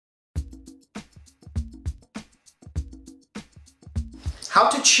how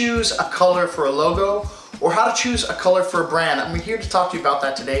to choose a color for a logo or how to choose a color for a brand. I'm here to talk to you about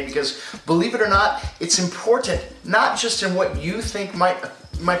that today because, believe it or not, it's important, not just in what you think might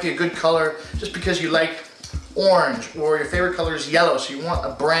be a good color just because you like orange or your favorite color is yellow, so you want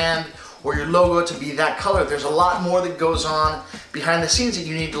a brand or your logo to be that color. There's a lot more that goes on behind the scenes that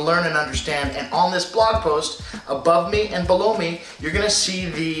you need to learn and understand. And on this blog post, above me and below me, you're gonna see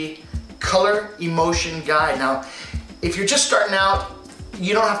the color emotion guide. Now, if you're just starting out,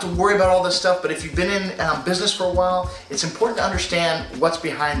 you don't have to worry about all this stuff, but if you've been in business for a while, it's important to understand what's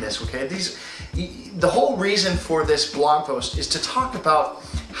behind this, okay? The whole reason for this blog post is to talk about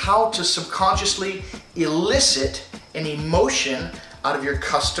how to subconsciously elicit an emotion out of your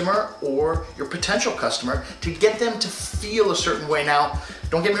customer or your potential customer to get them to feel a certain way. Now,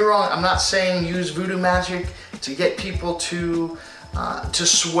 don't get me wrong, I'm not saying use voodoo magic to get people to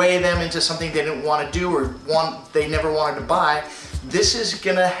sway them into something they didn't want to do or they never wanted to buy. This is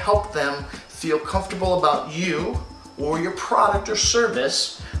gonna help them feel comfortable about you or your product or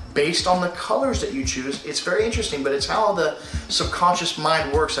service based on the colors that you choose. It's very interesting, but it's how the subconscious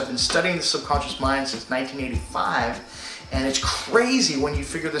mind works. I've been studying the subconscious mind since 1985, and it's crazy when you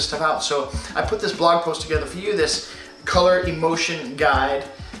figure this stuff out. So I put this blog post together for you, this color emotion guide.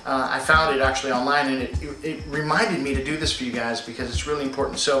 I found it actually online, and it reminded me to do this for you guys because it's really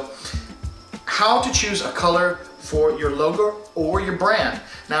important. So how to choose a color for your logo or your brand.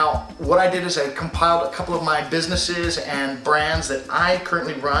 Now, what I did is I compiled a couple of my businesses and brands that I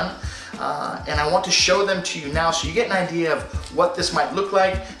currently run, and I want to show them to you now so you get an idea of what this might look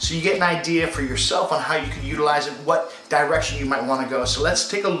like, so you get an idea for yourself on how you can utilize it, what direction you might want to go. So let's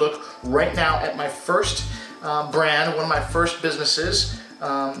take a look right now at my first brand, one of my first businesses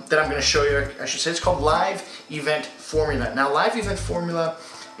that I'm going to show you. I should say it's called Live Event Formula. Now, Live Event Formula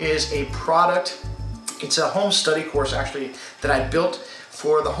is a product. It's a home study course actually that I built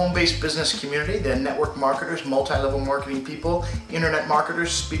for the home-based business community, the network marketers, multi-level marketing people, internet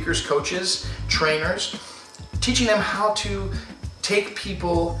marketers, speakers, coaches, trainers, teaching them how to take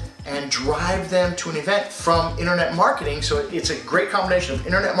people and drive them to an event from internet marketing. So it's a great combination of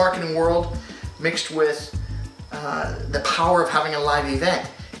internet marketing world mixed with the power of having a live event,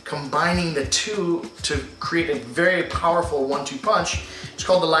 combining the two to create a very powerful 1-2 punch. It's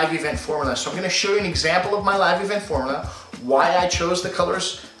called the Live Event Formula. So I'm going to show you an example of my Live Event Formula, why I chose the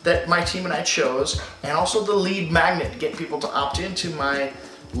colors that my team and I chose, and also the lead magnet to get people to opt into my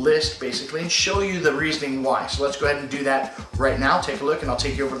list basically, and show you the reasoning why. So let's go ahead and do that right now. Take a look and I'll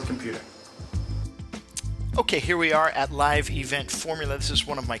take you over to the computer. Okay, here we are at Live Event Formula. This is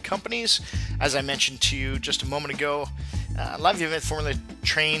one of my companies. As I mentioned to you just a moment ago, Live Event Formula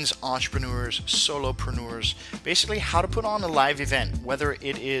trains entrepreneurs, solopreneurs, basically how to put on a live event, whether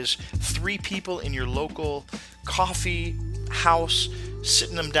it is 3 people in your local coffee house,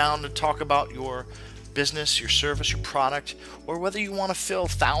 sitting them down to talk about your business, your service, your product, or whether you want to fill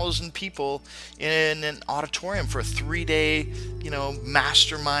 1,000 people in an auditorium for a 3-day,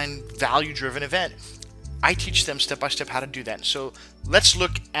 mastermind value-driven event. I teach them step by step how to do that. So let's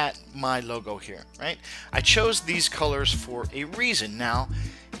look at my logo here, right? I chose these colors for a reason. Now,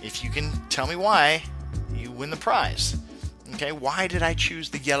 if you can tell me why, you win the prize. Okay, why did I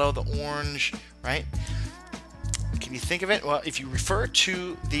choose the yellow, the orange, right? Can you think of it? Well, if you refer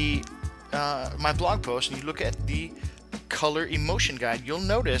to the my blog post and you look at the color emotion guide, you'll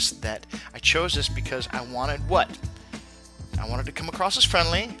notice that I chose this because I wanted what? I wanted to come across as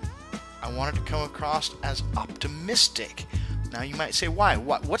friendly. I wanted to come across as optimistic. Now you might say, why?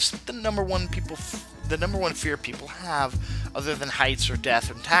 What's the number one fear people have other than heights or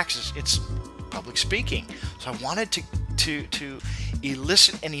death and taxes? It's public speaking. So I wanted to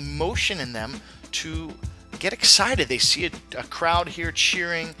elicit an emotion in them to get excited. They see a crowd here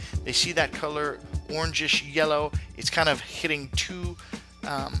cheering. They see that color, orangish yellow. It's kind of hitting two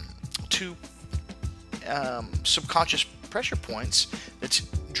subconscious pressure points that's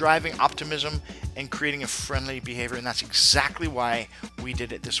driving optimism and creating a friendly behavior, and that's exactly why we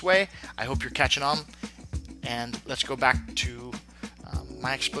did it this way. I hope you're catching on, and let's go back to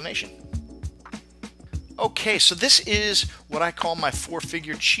my explanation. Okay, so this is what I call my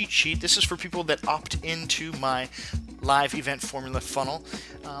 4-figure cheat sheet. This is for people that opt into my Live Event Formula funnel.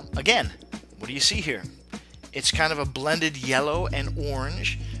 Again, what do you see here? It's kind of a blended yellow and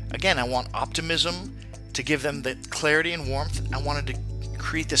orange. Again, I want optimism to give them the clarity and warmth. I wanted to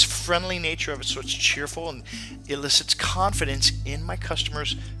create this friendly nature of it so it's cheerful and elicits confidence in my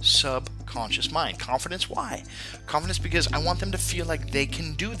customer's subconscious mind. Confidence, why? Confidence because I want them to feel like they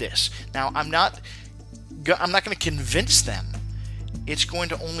can do this. Now, I'm not going to convince them it's going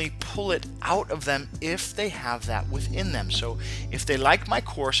to only pull it out of them if they have that within them. So if they like my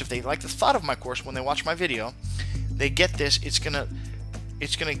course, if they like the thought of my course when they watch my video, they get this. It's gonna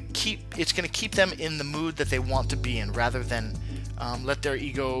keep them in the mood that they want to be in, rather than let their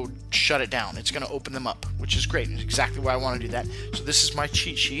ego shut it down. It's going to open them up, which is great. It's exactly why I want to do that. So this is my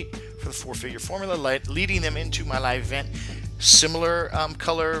cheat sheet for the 4-figure formula, leading them into my live event. Similar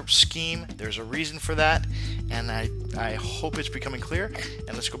color scheme. There's a reason for that, and I hope it's becoming clear.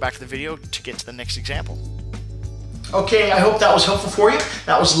 And let's go back to the video to get to the next example. Okay, I hope that was helpful for you.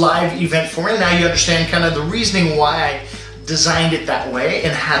 That was live event formula. Now you understand kind of the reasoning why I designed it that way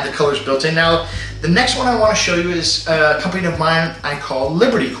and had the colors built in. Now, the next one I want to show you is a company of mine I call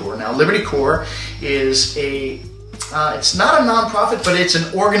Liberty Core. Now, Liberty Core is it's not a nonprofit, but it's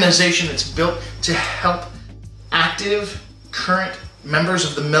an organization that's built to help active, current members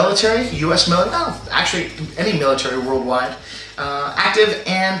of the military, U.S. military, actually any military worldwide, active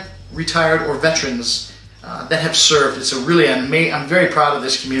and retired or veterans that have served. It's a really I'm very proud of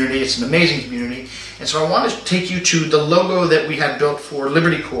this community. It's an amazing community. And so I want to take you to the logo that we had built for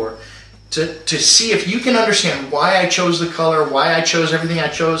Liberty Core to see if you can understand why I chose the color, why I chose everything I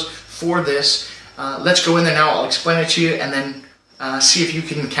chose for this. Let's go in there now. I'll explain it to you, and then see if you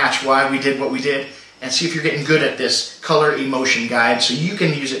can catch why we did what we did, and see if you're getting good at this color emotion guide so you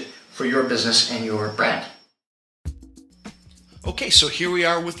can use it for your business and your brand. Okay, so here we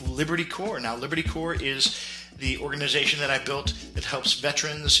are with Liberty Core. Now, Liberty Core is the organization that I built that helps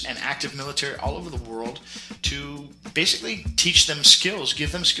veterans and active military all over the world to basically teach them skills,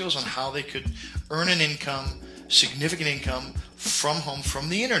 give them skills on how they could earn an income, significant income from home, from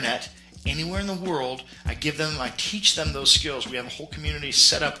the internet, anywhere in the world. I teach them those skills. We have a whole community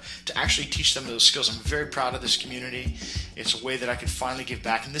set up to actually teach them those skills. I'm very proud of this community. It's a way that I could finally give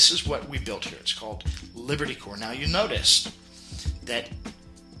back, and this is what we built here. It's called Liberty Core. Now, you notice that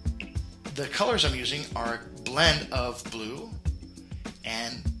the colors I'm using are a blend of blue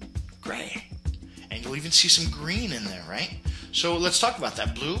and gray. And you'll even see some green in there, right? So let's talk about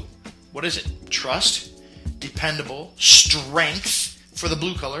that. Blue, what is it? Trust, dependable, strength for the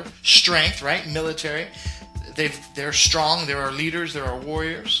blue color. Strength, right? Military. They're strong. There are leaders. There are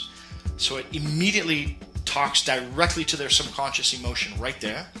warriors. So it immediately talks directly to their subconscious emotion right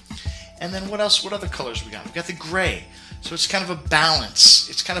there. And then what else? What other colors we got? We got the gray. So it's kind of a balance.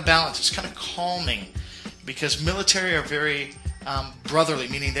 It's kind of balanced. It's kind of calming, because military are very brotherly,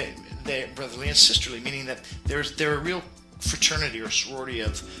 meaning that they're brotherly and sisterly, meaning that they're a real fraternity or sorority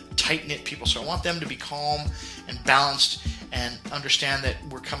of tight-knit people. So I want them to be calm and balanced and understand that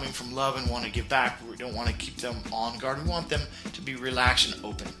we're coming from love and want to give back. We don't want to keep them on guard. We want them to be relaxed and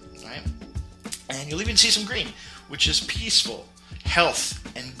open, right? And you'll even see some green, which is peaceful, health,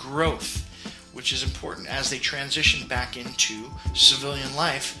 and growth, which is important as they transition back into civilian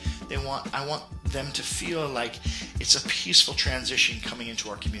life. I want them to feel like it's a peaceful transition coming into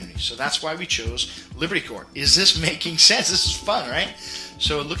our community. So that's why we chose Liberty Core. Is this making sense? This is fun, right?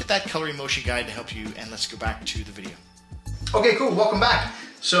 So look at that color emotion guide to help you, and let's go back to the video. Okay, cool. Welcome back.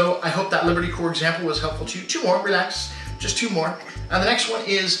 So I hope that Liberty Core example was helpful to you. Two more, relax. Just two more. And the next one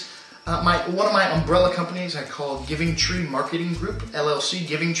is one of my umbrella companies I call Giving Tree Marketing Group, LLC.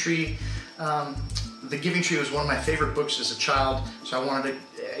 Giving Tree. The Giving Tree was one of my favorite books as a child, so I wanted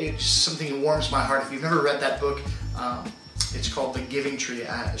to, it's something that warms my heart. If you've never read that book, it's called The Giving Tree.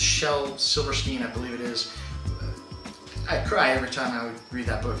 Shel Silverstein, I believe it is. I cry every time I would read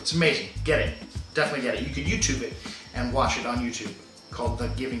that book. It's amazing. Get it. Definitely get it. You could YouTube it and watch it on YouTube, called The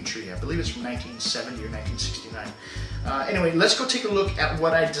Giving Tree. I believe it's from 1970 or 1969. Anyway, let's go take a look at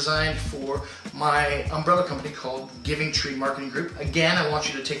what I designed for my umbrella company called Giving Tree Marketing Group. Again, I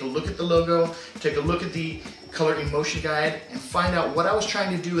want you to take a look at the logo, take a look at the color emotion guide, and find out what I was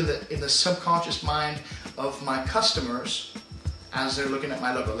trying to do in the subconscious mind of my customers as they're looking at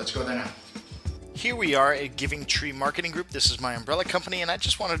my logo. Let's go there now. Here we are at Giving Tree Marketing Group. This is my umbrella company, and I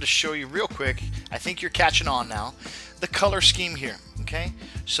just wanted to show you real quick, I think you're catching on now, the color scheme here, okay?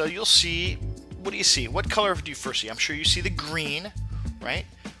 So you'll see, what do you see? What color do you first see? I'm sure you see the green, right?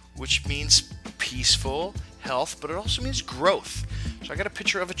 Which means peaceful, health, but it also means growth. So I got a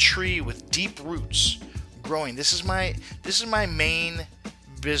picture of a tree with deep roots growing. This is my main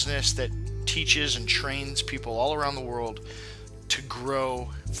business that teaches and trains people all around the world to grow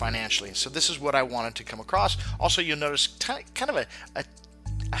financially. So this is what I wanted to come across. Also, you'll notice kind of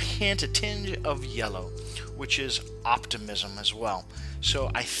a hint, a tinge of yellow, which is optimism as well.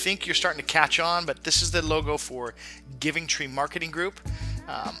 So I think you're starting to catch on, but this is the logo for Giving Tree Marketing Group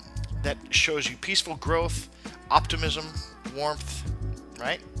that shows you peaceful growth, optimism, warmth,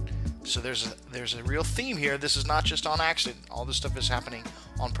 right? So there's a real theme here. This is not just on accident. All this stuff is happening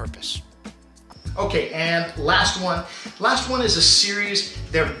on purpose. Okay, and last one. Last one is a series.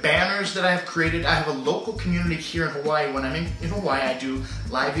 They're banners that I have created. I have a local community here in Hawaii. When I'm in Hawaii, I do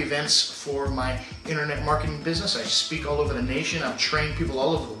live events for my internet marketing business. I speak all over the nation. I've trained people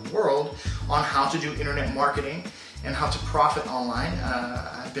all over the world on how to do internet marketing and how to profit online.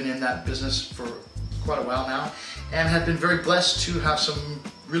 I've been in that business for quite a while now and have been very blessed to have some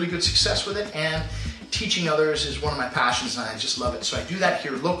really good success with it, and teaching others is one of my passions and I just love it. So I do that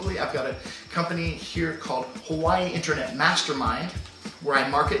here locally. I've got a company here called Hawaii Internet Mastermind where I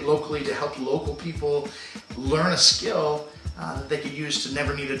market locally to help local people learn a skill that they could use to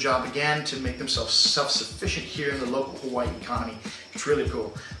never need a job again, to make themselves self-sufficient here in the local Hawaii economy. It's really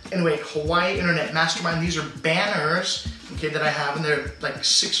cool. Anyway, Hawaii Internet Mastermind, these are banners, okay, that I have, and they're like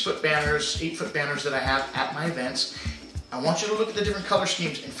 6-foot banners, 8-foot banners that I have at my events. I want you to look at the different color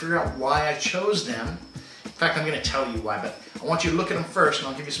schemes and figure out why I chose them. In fact, I'm going to tell you why, but I want you to look at them first, and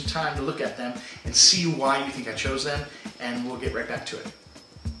I'll give you some time to look at them and see why you think I chose them, and we'll get right back to it.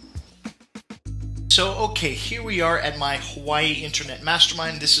 So, okay, here we are at my Hawaii Internet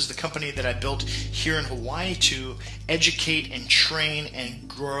Mastermind. This is the company that I built here in Hawaii to educate and train and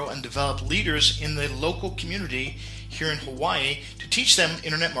grow and develop leaders in the local community here in Hawaii to teach them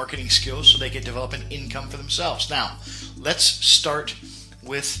internet marketing skills so they can develop an income for themselves. Now, let's start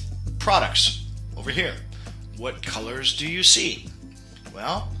with products over here. What colors do you see?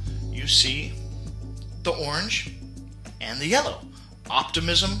 Well, you see the orange and the yellow.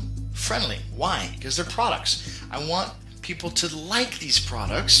 Optimism, friendly. Why? Because they're products. I want people to like these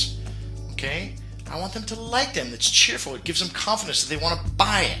products, okay? I want them to like them. It's cheerful. It gives them confidence that they want to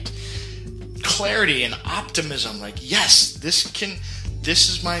buy it. Clarity and optimism, like, yes, this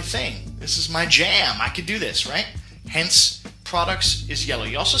is my thing. This is my jam. I could do this, right? Hence, products is yellow.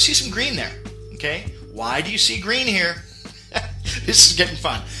 You also see some green there, okay? Why do you see green here? This is getting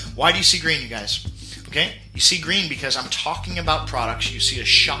fun. Why do you see green, you guys? Okay, you see green because I'm talking about products. You see a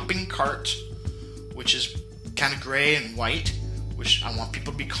shopping cart, which is kind of gray and white, which I want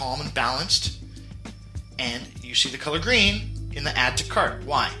people to be calm and balanced. And you see the color green in the add to cart.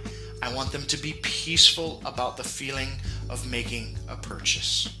 Why? I want them to be peaceful about the feeling of making a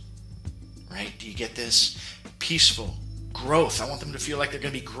purchase. Right? Do you get this? Peaceful growth. I want them to feel like they're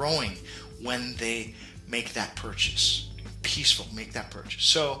going to be growing when they make that purchase. Peaceful, make that purchase.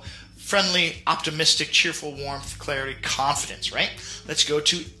 So, friendly, optimistic, cheerful, warmth, clarity, confidence, right? Let's go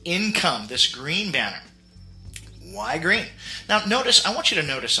to income, this green banner. Why green? Now notice, I want you to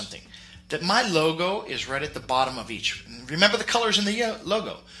notice something, that my logo is right at the bottom of each. Remember the colors in the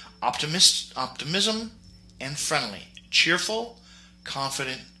logo. Optimism and friendly. Cheerful,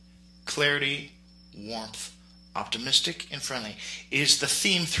 confident, clarity, warmth, optimistic, and friendly is the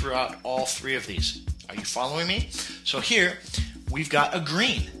theme throughout all three of these. Are you following me? So here, we've got a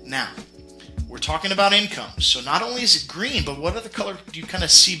green. Now, we're talking about income. So not only is it green, but what other color do you kind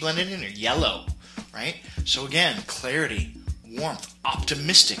of see blended in there? Yellow, right? So again, clarity, warmth,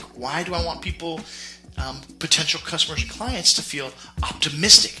 optimistic. Why do I want people, potential customers and clients to feel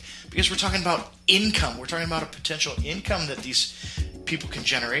optimistic? Because we're talking about income. We're talking about a potential income that these people can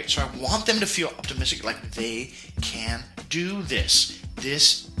generate. So I want them to feel optimistic, like they can do this.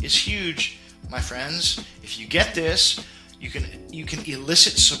 This is huge, my friends. If you get this, you can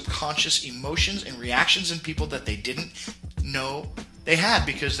elicit subconscious emotions and reactions in people that they didn't know they had,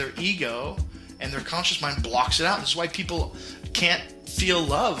 because their ego and their conscious mind blocks it out. This is why people can't feel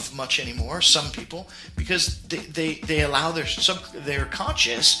love much anymore, some people, because they allow their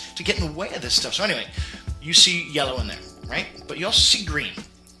conscious to get in the way of this stuff. So anyway, you see yellow in there, right? But you also see green.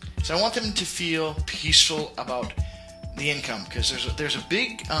 So I want them to feel peaceful about the income, because there's a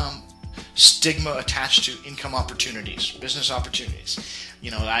big stigma attached to income opportunities, business opportunities.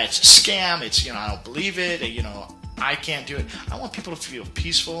 You know, it's a scam. It's, I don't believe it. I can't do it. I want people to feel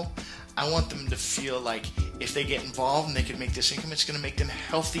peaceful. I want them to feel like if they get involved and they can make this income, it's going to make them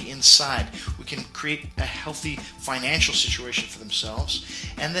healthy inside. We can create a healthy financial situation for themselves,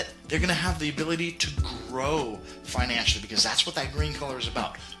 and that they're going to have the ability to grow financially, because that's what that green color is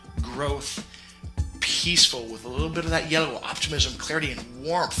about. Growth, peaceful, with a little bit of that yellow, optimism, clarity, and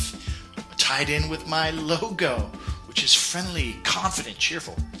warmth, tied in with my logo, which is friendly, confident,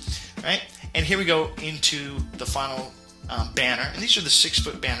 cheerful, right? And here we go into the final banner, and these are the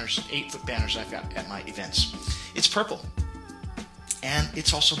 6-foot banners, 8-foot banners I've got at my events. It's purple, and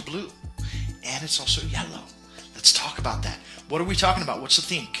it's also blue, and it's also yellow. Let's talk about that. What are we talking about? What's the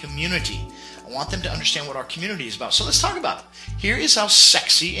theme? Community. I want them to understand what our community is about. So let's talk about it. Here is how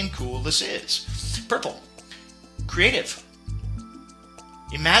sexy and cool this is. Purple, creative,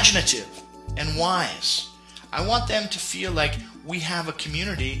 imaginative, and wise. I want them to feel like we have a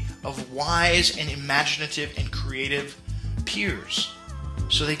community of wise and imaginative and creative peers,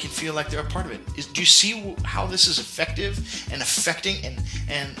 so they can feel like they're a part of it. Do you see how this is effective and affecting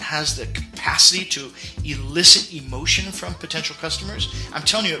and has the capacity to elicit emotion from potential customers? I'm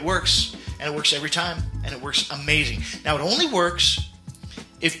telling you, it works, and it works every time, and it works amazing. Now, it only works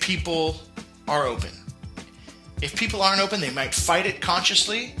if people are open. If people aren't open, they might fight it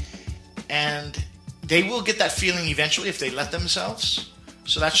consciously, and they will get that feeling eventually if they let themselves.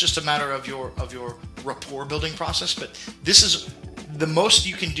 So that's just a matter of your rapport building process. But this is the most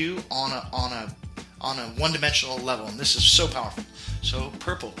you can do on a one-dimensional level, and this is so powerful. So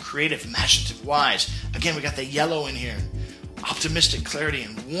purple, creative, imaginative, wise. Again, we got the yellow in here. Optimistic, clarity,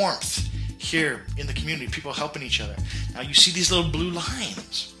 and warmth here in the community. People helping each other. Now you see these little blue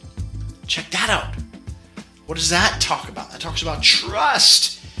lines. Check that out. What does that talk about? That talks about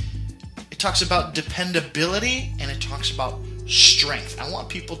trust. It talks about dependability, and it talks about strength. I want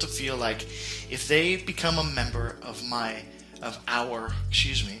people to feel like if they become a member of our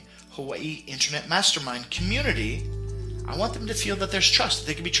Hawaii Internet Mastermind community, I want them to feel that there's trust, that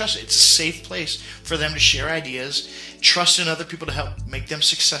they can be trusted. It's a safe place for them to share ideas, trust in other people to help make them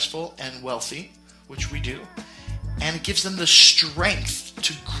successful and wealthy, which we do. And it gives them the strength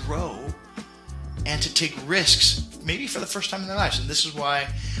to grow and to take risks, maybe for the first time in their lives. And this is why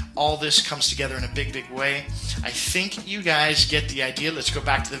all this comes together in a big, big way. I think you guys get the idea. Let's go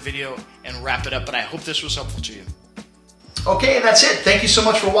back to the video and wrap it up, but I hope this was helpful to you. Okay, and that's it. Thank you so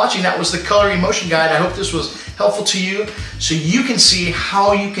much for watching. That was the Color Emotion Guide. I hope this was helpful to you, so you can see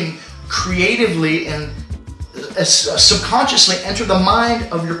how you can creatively and subconsciously enter the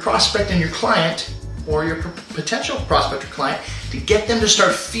mind of your prospect and your client, or your potential prospect or client, to get them to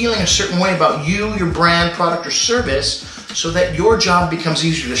start feeling a certain way about you, your brand, product, or service, so that your job becomes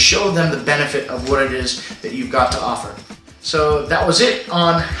easier to show them the benefit of what it is that you've got to offer. So that was it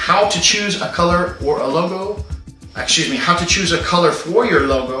on how to choose a color or a logo. How to choose a color for your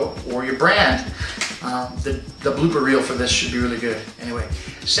logo or your brand. The blooper reel for this should be really good. Anyway,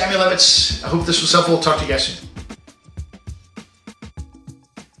 Samuel Levitz, I hope this was helpful. Talk to you guys soon.